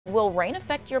Will rain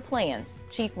affect your plans?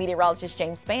 Chief Meteorologist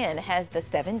James Spann has the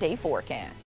 7-day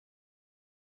forecast.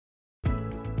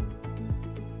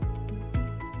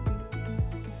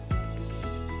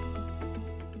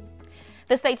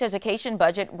 The state's education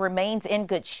budget remains in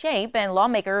good shape, and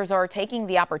lawmakers are taking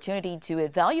the opportunity to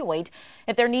evaluate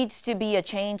if there needs to be a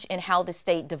change in how the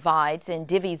state divides and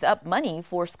divvies up money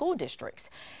for school districts.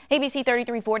 ABC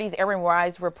 3340's Erin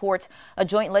Wise reports a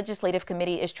joint legislative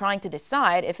committee is trying to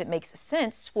decide if it makes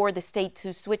sense for the state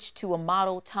to switch to a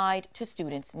model tied to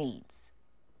students' needs.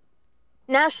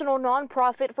 National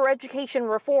Nonprofit for Education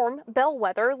Reform,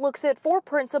 Bellwether, looks at 4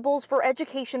 principles for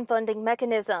education funding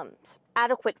mechanisms: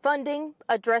 adequate funding,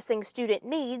 addressing student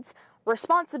needs,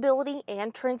 responsibility,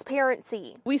 and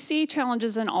transparency. We see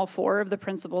challenges in all 4 of the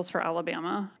principles for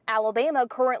Alabama. Alabama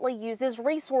currently uses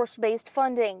resource-based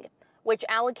funding, which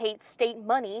allocates state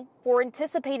money for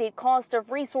anticipated cost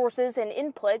of resources and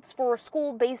inputs for a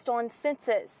school based on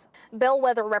census.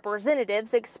 Bellwether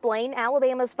representatives explain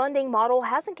Alabama's funding model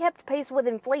hasn't kept pace with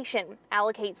inflation,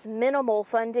 allocates minimal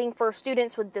funding for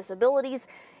students with disabilities,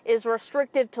 is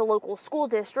restrictive to local school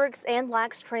districts, and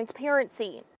lacks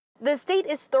transparency. The state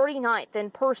is 39th in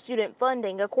per-student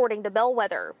funding, according to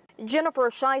Bellwether. Jennifer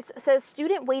Scheiss says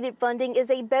student-weighted funding is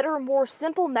a better, more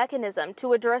simple mechanism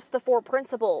to address the 4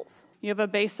 principles. You have a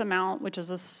base amount, which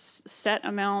is a set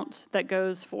amount that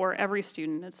goes for every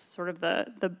student. It's sort of the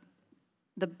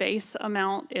base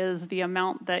amount is the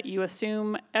amount that you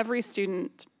assume every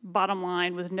student, bottom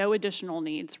line, with no additional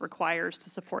needs, requires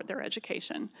to support their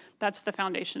education. That's the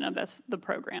foundation of the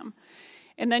program.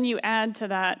 And then you add to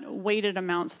that weighted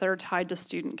amounts that are tied to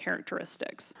student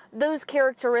characteristics. Those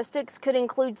characteristics could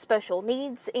include special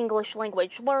needs, English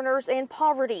language learners, and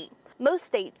poverty. Most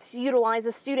states utilize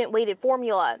a student-weighted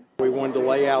formula. We wanted to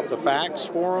lay out the facts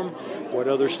for them, what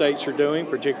other states are doing,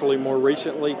 particularly more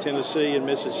recently Tennessee and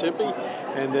Mississippi,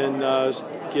 and then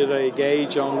get a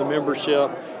gauge on the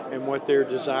membership and what their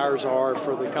desires are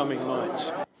for the coming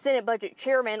months. Senate Budget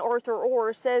Chairman Arthur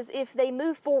Orr says if they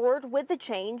move forward with the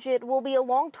change, it will be a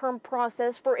long-term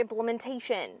process for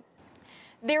implementation.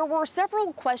 There were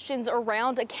several questions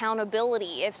around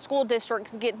accountability. If school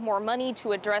districts get more money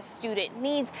to address student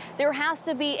needs, there has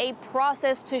to be a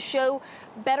process to show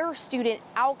better student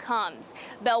outcomes.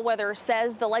 Bellwether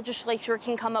says the legislature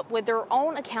can come up with their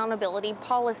own accountability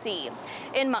policy.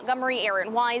 In Montgomery,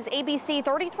 Erin Wise, ABC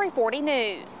 3340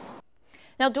 News.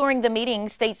 Now, during the meeting,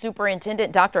 State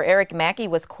Superintendent Dr. Eric Mackey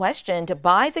was questioned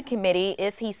by the committee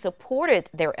if he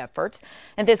supported their efforts.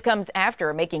 And this comes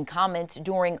after making comments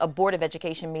during a Board of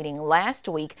Education meeting last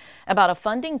week about a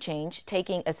funding change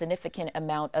taking a significant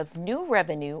amount of new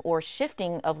revenue or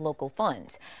shifting of local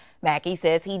funds. Mackey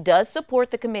says he does support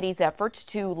the committee's efforts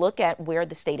to look at where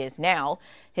the state is now.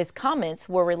 His comments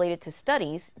were related to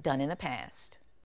studies done in the past.